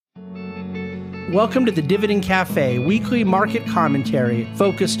Welcome to the Dividend Cafe, weekly market commentary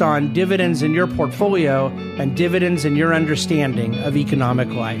focused on dividends in your portfolio and dividends in your understanding of economic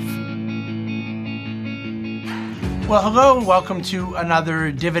life. Well, hello, welcome to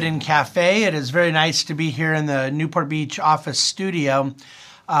another Dividend Cafe. It is very nice to be here in the Newport Beach office studio.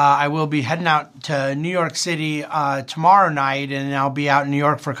 I will be heading out to New York City tomorrow night, and I'll be out in New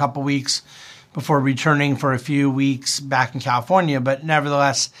York for a couple weeks before returning for a few weeks back in California. But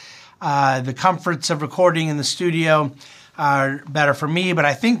nevertheless, the comforts of recording in the studio are better for me, but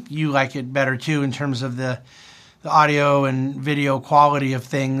I think you like it better too in terms of the audio and video quality of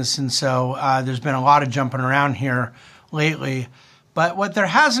things. And so there's been a lot of jumping around here lately. But what there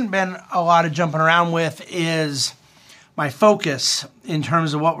hasn't been a lot of jumping around with is my focus in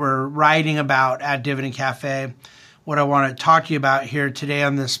terms of what we're writing about at Dividend Cafe, what I want to talk to you about here today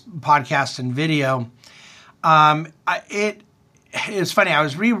on this podcast and video. It's funny, I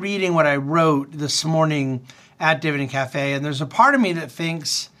was rereading what I wrote this morning at Dividend Cafe, and there's a part of me that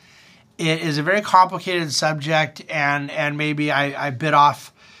thinks it is a very complicated subject, and maybe I bit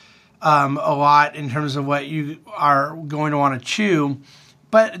off a lot in terms of what you are going to want to chew.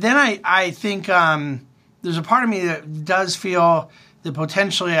 But then I think there's a part of me that does feel that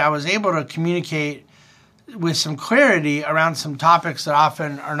potentially I was able to communicate with some clarity around some topics that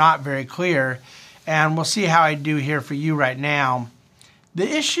often are not very clear. And we'll see how I do here for you right now. The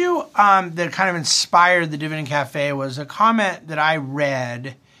issue that kind of inspired the Dividend Cafe was a comment that I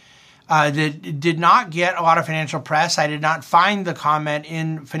read that did not get a lot of financial press. I did not find the comment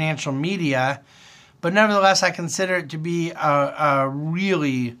in financial media, but nevertheless, I consider it to be a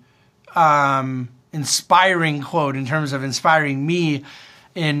really inspiring quote in terms of inspiring me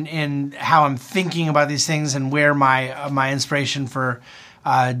in how I'm thinking about these things and where my inspiration for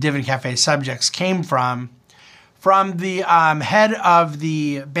Dividend Cafe subjects came from the head of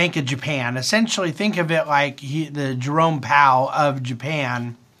the Bank of Japan. Essentially, think of it like the Jerome Powell of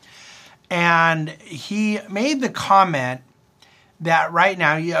Japan. And he made the comment that right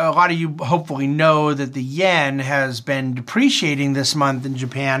now, a lot of you hopefully know that the yen has been depreciating this month in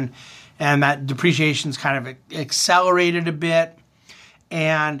Japan, and that depreciation's kind of accelerated a bit.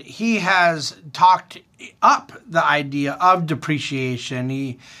 And he has talked up the idea of depreciation.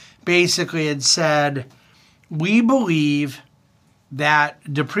 He basically had said, we believe that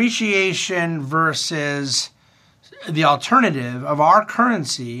depreciation versus the alternative of our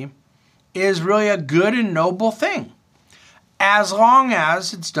currency is really a good and noble thing, as long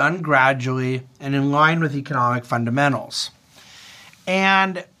as it's done gradually and in line with economic fundamentals.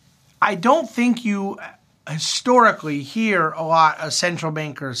 And I don't think you historically hear a lot of central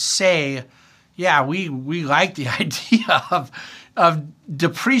bankers say, yeah, we like the idea of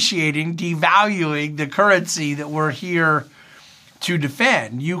depreciating, devaluing the currency that we're here to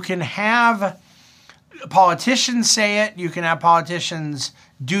defend. You can have politicians say it. You can have politicians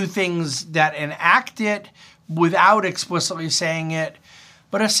do things that enact it without explicitly saying it.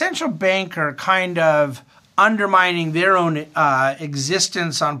 But a central banker kind of undermining their own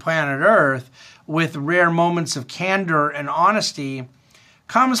existence on planet Earth with rare moments of candor and honesty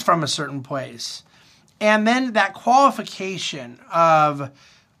comes from a certain place. And then that qualification of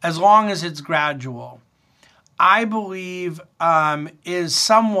as long as it's gradual, I believe is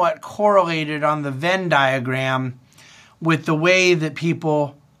somewhat correlated on the Venn diagram with the way that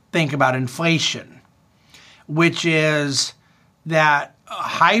people think about inflation, which is that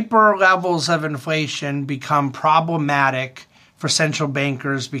hyper levels of inflation become problematic for central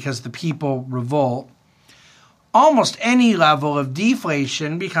bankers because the people revolt. Almost any level of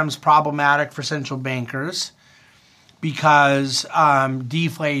deflation becomes problematic for central bankers because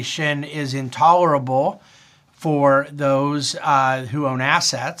deflation is intolerable for those who own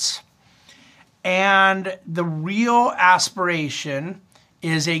assets. And the real aspiration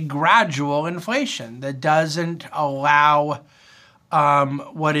is a gradual inflation that doesn't allow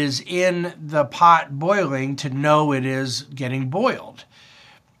what is in the pot boiling to know it is getting boiled.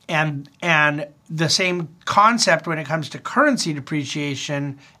 And the same concept when it comes to currency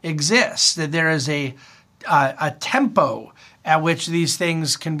depreciation exists, that there is a tempo at which these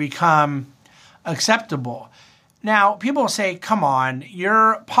things can become acceptable. Now, people say, come on,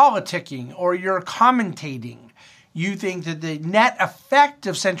 you're politicking or you're commentating. You think that the net effect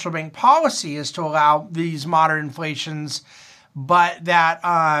of central bank policy is to allow these moderate inflations, but that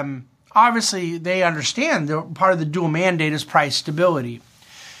obviously they understand that part of the dual mandate is price stability.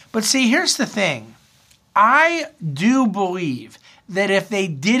 But see, here's the thing. I do believe that if they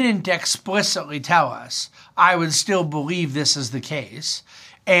didn't explicitly tell us, I would still believe this is the case,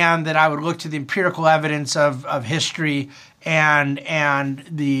 and that I would look to the empirical evidence of history and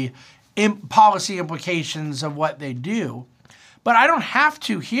the policy implications of what they do. But I don't have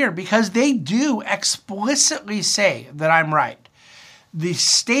to here because they do explicitly say that I'm right. The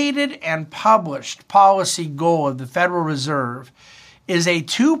stated and published policy goal of the Federal Reserve is a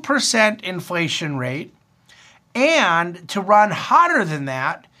 2% inflation rate and to run hotter than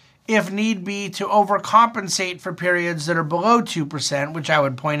that if need be to overcompensate for periods that are below 2%, which I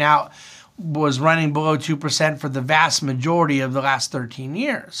would point out was running below 2% for the vast majority of the last 13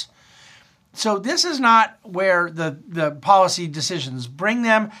 years. So this is not where the policy decisions bring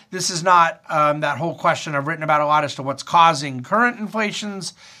them. This is not that whole question I've written about a lot as to what's causing current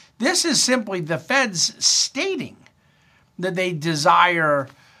inflations. This is simply the Fed's stating that they desire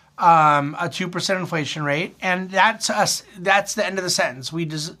a 2% inflation rate, and that's the end of the sentence. We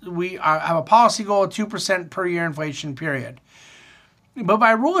have a policy goal of 2% per year inflation period. But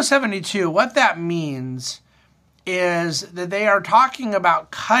by Rule of 72, what that means is that they are talking about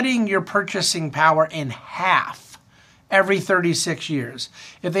cutting your purchasing power in half every 36 years.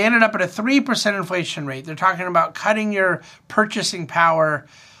 If they ended up at a 3% inflation rate, they're talking about cutting your purchasing power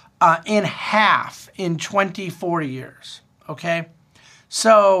in half in 24 years. Okay?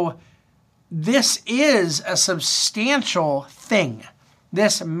 So this is a substantial thing.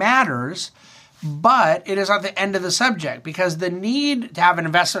 This matters. But it is not the end of the subject because the need to have an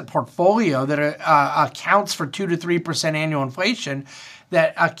investment portfolio that accounts for 2 to 3% annual inflation,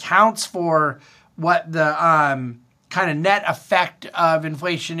 that accounts for what the kind of net effect of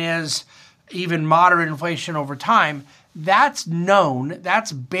inflation is, even moderate inflation over time, that's known,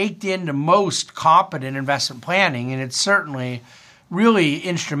 that's baked into most competent investment planning, and it's certainly really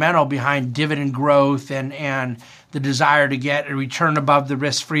instrumental behind dividend growth and the desire to get a return above the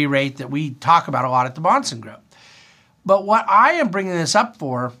risk-free rate that we talk about a lot at the Bahnsen Group. But what I am bringing this up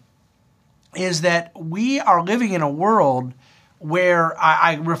for is that we are living in a world where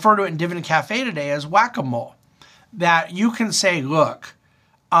I refer to it in Dividend Cafe today as whack-a-mole, that you can say, look,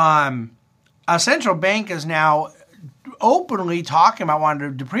 a central bank is now openly talking about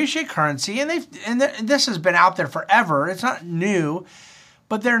wanting to depreciate currency, and this has been out there forever. It's not new.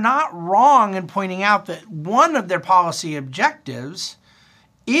 But they're not wrong in pointing out that one of their policy objectives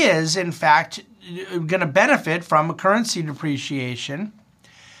is, in fact, going to benefit from currency depreciation.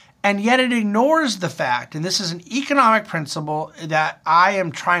 And yet it ignores the fact, and this is an economic principle that I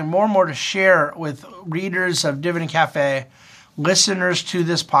am trying more and more to share with readers of Dividend Cafe, listeners to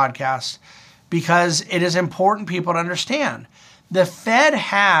this podcast, because it is important people to understand. The Fed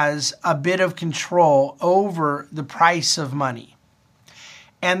has a bit of control over the price of money.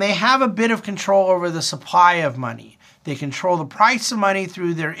 And they have a bit of control over the supply of money. They control the price of money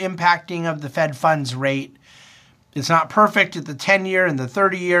through their impacting of the Fed funds rate. It's not perfect at the 10-year and the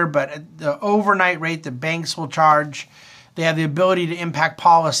 30-year, but at the overnight rate that banks will charge, they have the ability to impact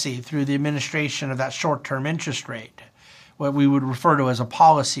policy through the administration of that short-term interest rate, what we would refer to as a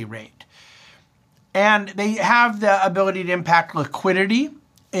policy rate. And they have the ability to impact liquidity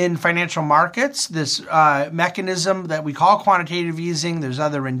in financial markets, this mechanism that we call quantitative easing. There's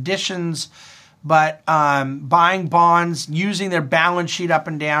other renditions, but buying bonds, using their balance sheet up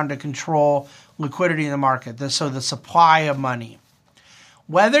and down to control liquidity in the market, so the supply of money.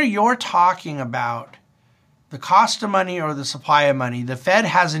 Whether you're talking about the cost of money or the supply of money, the Fed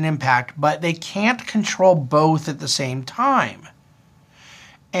has an impact, but they can't control both at the same time.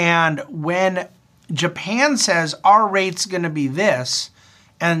 And when Japan says our rate's going to be this,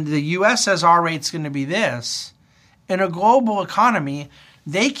 and the U.S. says our rate's going to be this, in a global economy,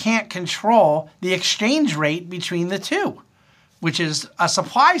 they can't control the exchange rate between the two, which is a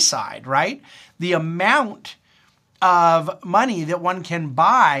supply side, right? The amount of money that one can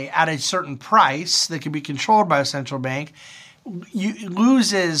buy at a certain price that can be controlled by a central bank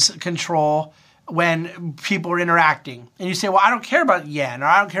loses control when people are interacting. And you say, well, I don't care about yen, or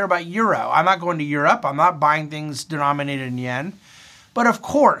I don't care about euro. I'm not going to Europe. I'm not buying things denominated in yen. But of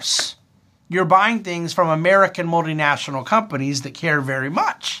course, you're buying things from American multinational companies that care very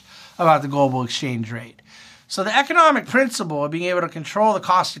much about the global exchange rate. So the economic principle of being able to control the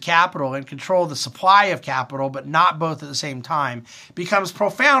cost of capital and control the supply of capital, but not both at the same time, becomes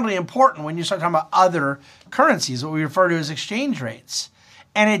profoundly important when you start talking about other currencies, what we refer to as exchange rates.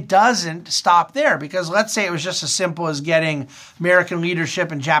 And it doesn't stop there, because let's say it was just as simple as getting American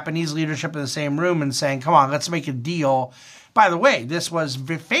leadership and Japanese leadership in the same room and saying, come on, let's make a deal. By the way, this was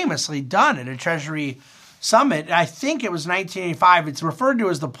famously done at a Treasury summit. I think it was 1985. It's referred to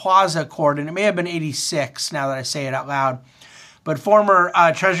as the Plaza Accord, and it may have been 86 now that I say it out loud. But former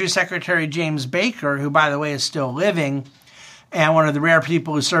Treasury Secretary James Baker, who, by the way, is still living, and one of the rare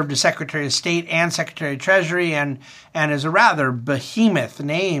people who served as Secretary of State and Secretary of Treasury, and is a rather behemoth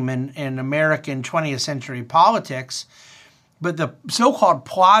name in American 20th century politics. But the so-called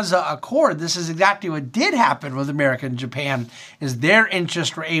Plaza Accord, this is exactly what did happen with America and Japan, is their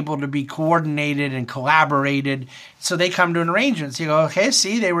interests were able to be coordinated and collaborated. So they come to an arrangement. So you go, okay,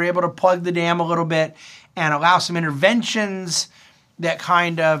 see, they were able to plug the dam a little bit and allow some interventions that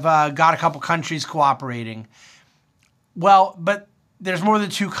kind of got a couple countries cooperating. Well, but there's more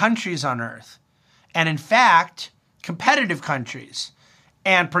than 2 countries on Earth. And in fact, competitive countries.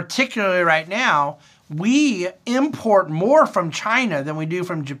 And particularly right now, we import more from China than we do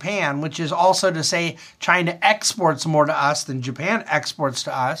from Japan, which is also to say China exports more to us than Japan exports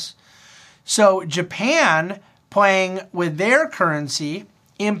to us. So Japan playing with their currency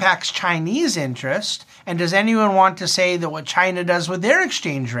impacts Chinese interest. And does anyone want to say that what China does with their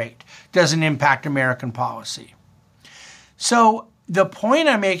exchange rate doesn't impact American policy? So the point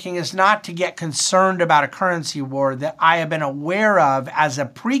I'm making is not to get concerned about a currency war that I have been aware of as a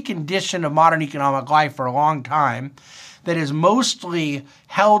precondition of modern economic life for a long time, that is mostly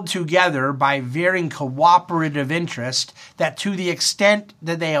held together by varying cooperative interest that, to the extent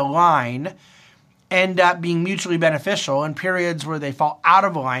that they align, end up being mutually beneficial, and periods where they fall out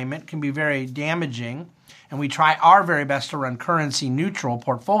of alignment can be very damaging. And we try our very best to run currency neutral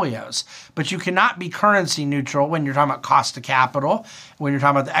portfolios. But you cannot be currency neutral when you're talking about cost of capital, when you're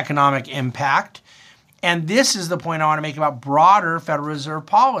talking about the economic impact. And this is the point I want to make about broader Federal Reserve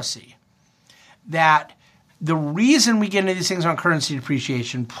policy. That the reason we get into these things on currency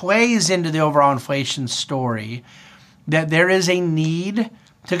depreciation plays into the overall inflation story, that there is a need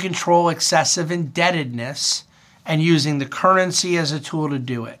to control excessive indebtedness and using the currency as a tool to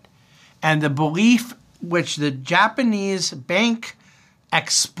do it. And the belief which the Japanese bank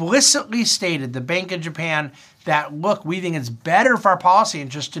explicitly stated, the Bank of Japan, that, look, we think it's better for our policy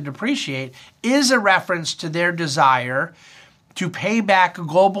interest to depreciate, is a reference to their desire to pay back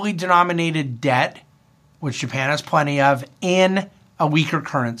globally denominated debt, which Japan has plenty of, in a weaker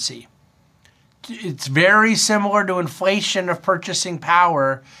currency. It's very similar to inflation of purchasing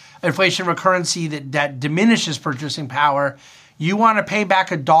power, inflation of a currency that diminishes purchasing power. You want to pay back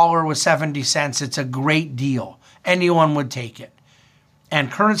 $1 with 70 cents, it's a great deal. Anyone would take it.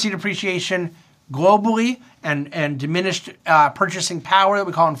 And currency depreciation globally and diminished purchasing power that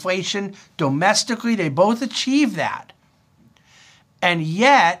we call inflation domestically, they both achieve that. And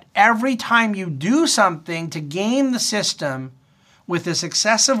yet, every time you do something to game the system with this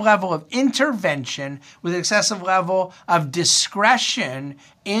excessive level of intervention, with excessive level of discretion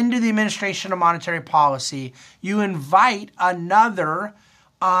into the administration of monetary policy, you invite another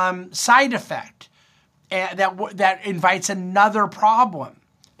side effect that invites another problem.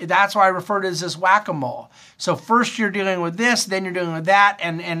 That's why I refer to it as this whack-a-mole. So first you're dealing with this, then you're dealing with that,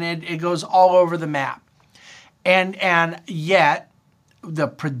 and it goes all over the map. And yet, the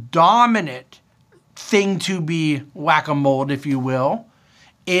predominant thing to be whack-a-mole, if you will,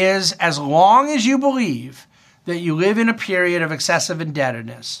 is as long as you believe that you live in a period of excessive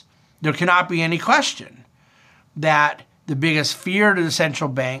indebtedness, there cannot be any question that the biggest fear to the central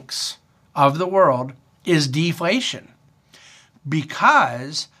banks of the world is deflation.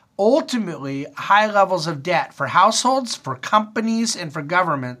 Because ultimately, high levels of debt for households, for companies, and for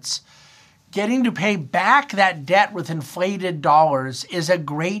governments, getting to pay back that debt with inflated dollars is a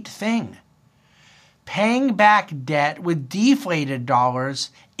great thing. Paying back debt with deflated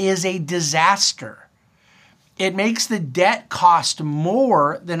dollars is a disaster. It makes the debt cost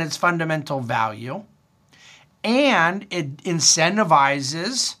more than its fundamental value, and it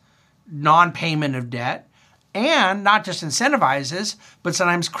incentivizes non-payment of debt, and not just incentivizes, but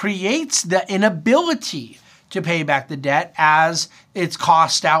sometimes creates the inability to pay back the debt as its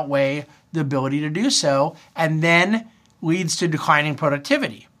costs outweigh the ability to do so, and then leads to declining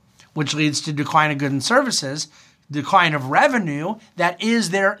productivity, which leads to decline of goods and services, decline of revenue that is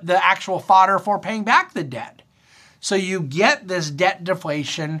the actual fodder for paying back the debt. So you get this debt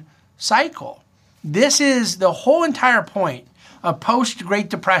deflation cycle. This is the whole entire point of post-Great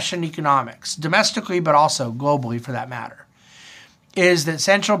Depression economics, domestically but also globally for that matter, is that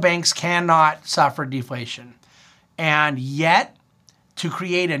central banks cannot suffer deflation. And yet, to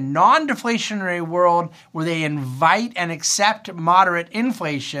create a non-deflationary world where they invite and accept moderate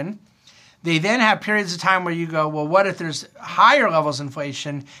inflation, they then have periods of time where you go, well, what if there's higher levels of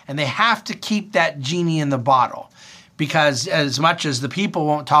inflation and they have to keep that genie in the bottle? Because as much as the people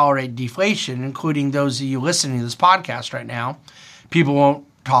won't tolerate deflation, including those of you listening to this podcast right now, people won't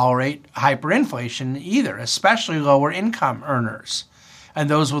tolerate hyperinflation either, especially lower income earners and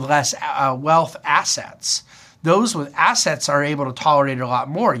those with less wealth assets. Those with assets are able to tolerate it a lot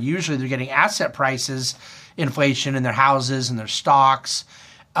more. Usually they're getting asset prices inflation in their houses and their stocks,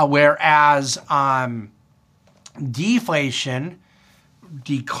 whereas deflation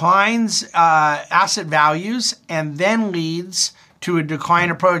declines asset values and then leads to a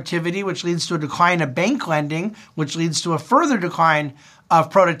decline of productivity, which leads to a decline of bank lending, which leads to a further decline of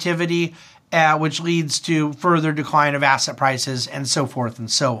productivity, which leads to further decline of asset prices, and so forth and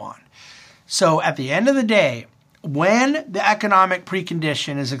so on. So at the end of the day, when the economic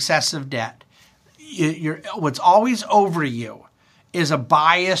precondition is excessive debt, what's always over you is a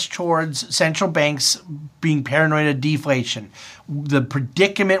bias towards central banks being paranoid of deflation. The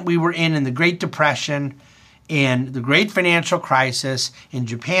predicament we were in the Great Depression, in the Great Financial Crisis, in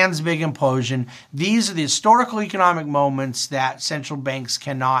Japan's big implosion, these are the historical economic moments that central banks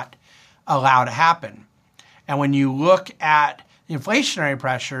cannot allow to happen. And when you look at inflationary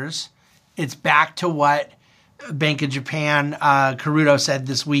pressures, it's back to what Bank of Japan, Kurudo said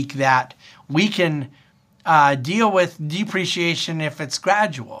this week, that we can deal with depreciation if it's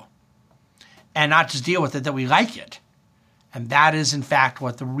gradual, and not just deal with it, that we like it. And that is, in fact,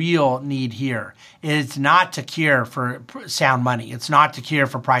 what the real need here is. It's not to cure for sound money. It's not to cure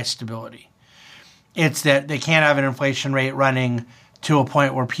for price stability. It's that they can't have an inflation rate running to a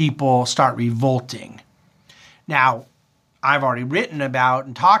point where people start revolting. Now, I've already written about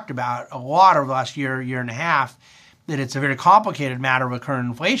and talked about a lot over the last year and a half that it's a very complicated matter with current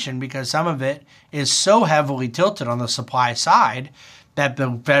inflation, because some of it is so heavily tilted on the supply side that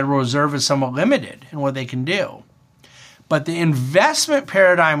the Federal Reserve is somewhat limited in what they can do. But the investment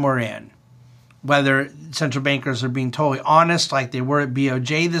paradigm we're in, whether central bankers are being totally honest like they were at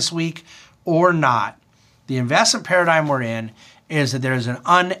BOJ this week or not, the investment paradigm we're in is that there's an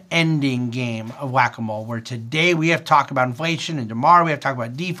unending game of whack-a-mole, where today we have to talk about inflation, and tomorrow we have to talk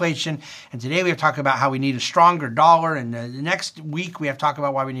about deflation, and today we have to talk about how we need a stronger dollar, and the next week we have to talk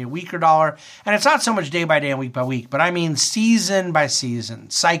about why we need a weaker dollar. And it's not so much day by day and week by week, but I mean season by season,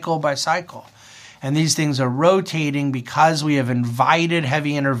 cycle by cycle. And these things are rotating because we have invited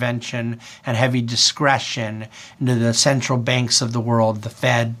heavy intervention and heavy discretion into the central banks of the world, the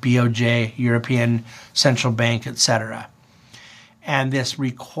Fed, BOJ, European Central Bank, etc. And this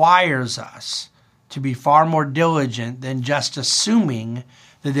requires us to be far more diligent than just assuming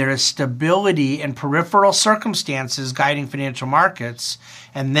that there is stability in peripheral circumstances guiding financial markets,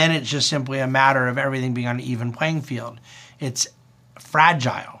 and then it's just simply a matter of everything being on an even playing field. It's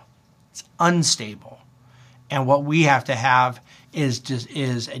fragile. It's unstable. And what we have to have is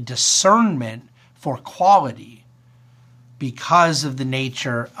a discernment for quality because of the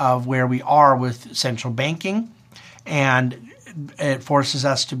nature of where we are with central banking. And it forces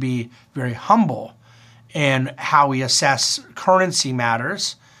us to be very humble in how we assess currency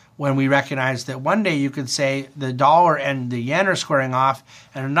matters, when we recognize that one day you could say the dollar and the yen are squaring off,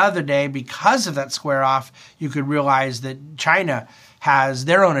 and another day, because of that square off, you could realize that China has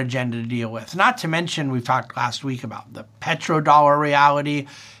their own agenda to deal with. Not to mention, we've talked last week about the petrodollar reality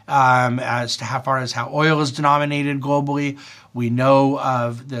as to how oil is denominated globally. We know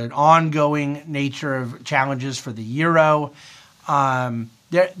of the ongoing nature of challenges for the euro. All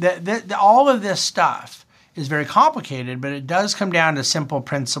of this stuff is very complicated, but it does come down to simple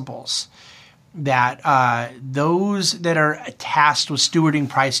principles that those that are tasked with stewarding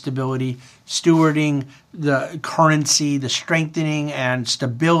price stability, stewarding the currency, the strengthening and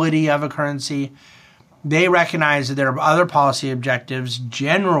stability of a currency, they recognize that there are other policy objectives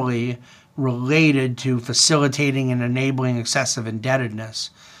generally related to facilitating and enabling excessive indebtedness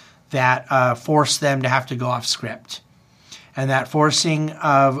that force them to have to go off script. And that forcing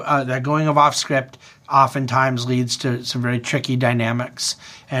of that going off script oftentimes leads to some very tricky dynamics.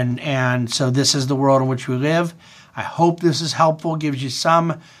 And so this is the world in which we live. I hope this is helpful, gives you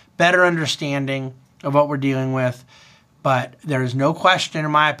some better understanding of what we're dealing with. But there is no question,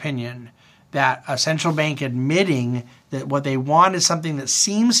 in my opinion, that a central bank admitting that what they want is something that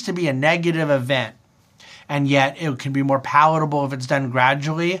seems to be a negative event, and yet it can be more palatable if it's done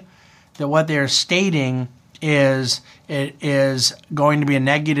gradually, that what they're stating is it is going to be a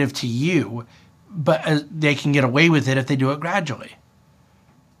negative to you, but they can get away with it if they do it gradually.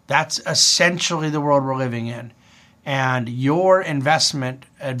 That's essentially the world we're living in. And your investment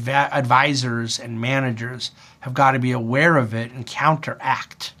advisors and managers have got to be aware of it and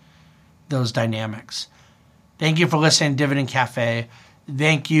counteract those dynamics. Thank you for listening to Dividend Cafe.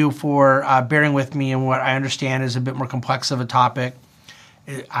 Thank you for bearing with me in what I understand is a bit more complex of a topic.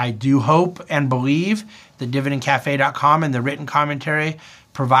 I do hope and believe that dividendcafe.com and the written commentary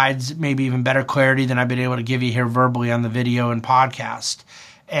provides maybe even better clarity than I've been able to give you here verbally on the video and podcast.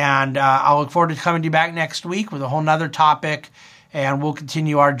 And I'll look forward to coming to you back next week with a whole nother topic. And we'll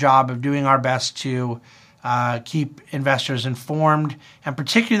continue our job of doing our best to keep investors informed, and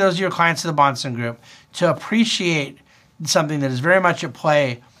particularly those of your clients of the Bahnsen Group, to appreciate something that is very much at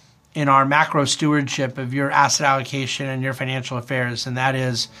play in our macro stewardship of your asset allocation and your financial affairs, and that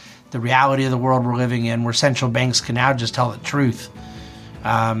is the reality of the world we're living in, where central banks can now just tell the truth.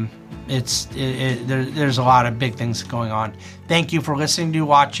 There's a lot of big things going on. Thank you for listening to,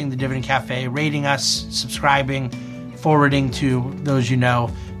 watching the Dividend Cafe, rating us, subscribing, forwarding to those you know.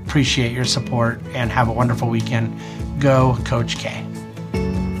 Appreciate your support, and have a wonderful weekend. Go Coach K.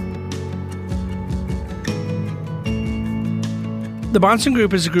 The Bahnsen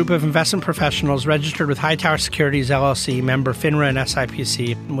Group is a group of investment professionals registered with Hightower Securities, LLC, member FINRA and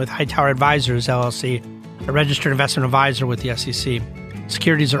SIPC, and with Hightower Advisors, LLC, a registered investment advisor with the SEC.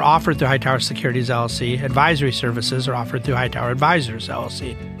 Securities are offered through Hightower Securities, LLC. Advisory services are offered through Hightower Advisors,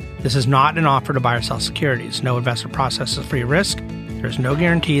 LLC. This is not an offer to buy or sell securities. No investment process is free of risk. There is no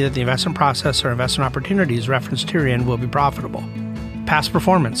guarantee that the investment process or investment opportunities referenced herein will be profitable. Past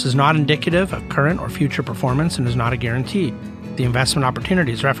performance is not indicative of current or future performance and is not a guarantee. The investment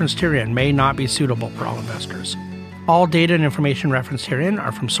opportunities referenced herein may not be suitable for all investors. All data and information referenced herein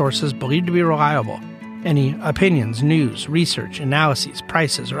are from sources believed to be reliable. Any opinions, news, research, analyses,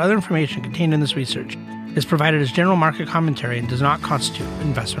 prices, or other information contained in this research is provided as general market commentary and does not constitute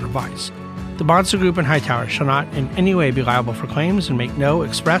investment advice. The Bahnsen Group and Hightower shall not in any way be liable for claims and make no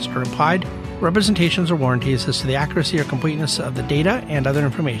expressed or implied representations or warranties as to the accuracy or completeness of the data and other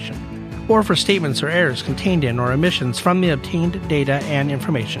information, or for statements or errors contained in or omissions from the obtained data and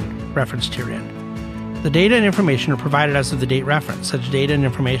information referenced herein. The data and information are provided as of the date referenced. Such data and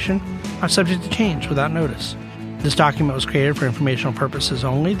information are subject to change without notice. This document was created for informational purposes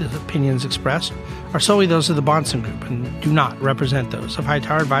only. The opinions expressed are solely those of the Bahnsen Group and do not represent those of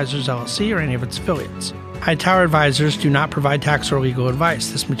Hightower Advisors, LLC, or any of its affiliates. Hightower Advisors do not provide tax or legal advice.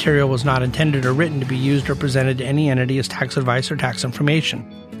 This material was not intended or written to be used or presented to any entity as tax advice or tax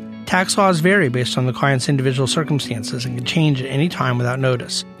information. Tax laws vary based on the client's individual circumstances and can change at any time without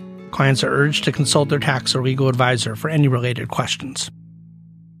notice. Clients are urged to consult their tax or legal advisor for any related questions.